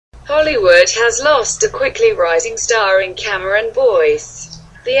Hollywood has lost a quickly rising star in Cameron Boyce.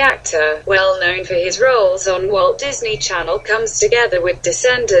 The actor, well known for his roles on Walt Disney Channel Comes Together with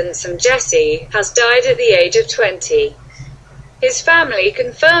Descendants and Jessie, has died at the age of 20. His family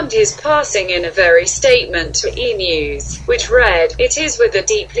confirmed his passing in a very statement to E! News, which read, "It is with a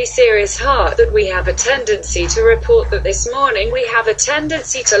deeply serious heart that we have a tendency to report that this morning we have a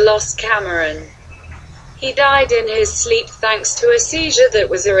tendency to lost Cameron. He died in his sleep thanks to a seizure that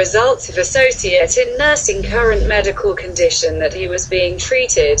was a result of associate in nursing current medical condition that he was being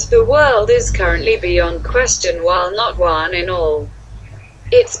treated. The world is currently beyond question while not one in all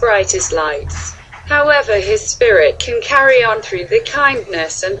its brightest lights. However, his spirit can carry on through the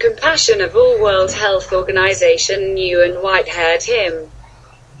kindness and compassion of all World Health Organization knew and white-haired him.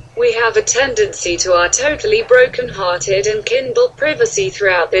 We have a tendency to are totally broken-hearted and kindle privacy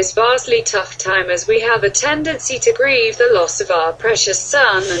throughout this vastly tough time as we have a tendency to grieve the loss of our precious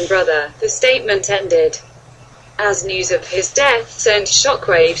son and brother," the statement ended. As news of his death sent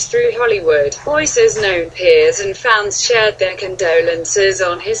shockwaves through Hollywood, Boyce's known peers and fans shared their condolences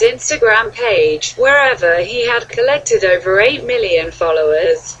on his Instagram page, wherever he had collected over 8 million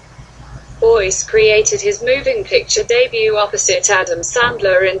followers. Boyce created his moving picture debut opposite Adam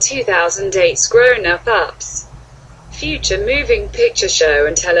Sandler in 2008's Grown Up Ups. Future moving picture show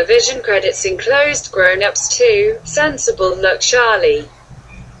and television credits enclosed Grown Ups 2, Sensible Look Charlie,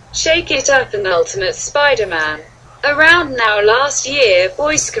 Shake It Up and Ultimate Spider-Man. Around now last year,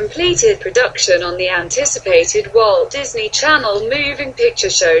 Boyce completed production on the anticipated Walt Disney Channel moving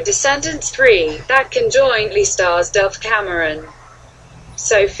picture show Descendants 3, that conjointly stars Dove Cameron,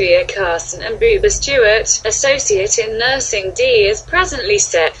 Sophia Carson and Booba Stewart. Associate in Nursing D is presently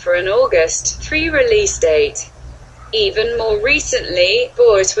set for an August 3 release date. Even more recently,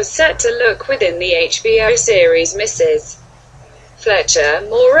 Boyce was set to look within the HBO series Mrs. Fletcher,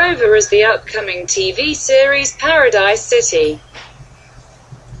 moreover as the upcoming TV series Paradise City.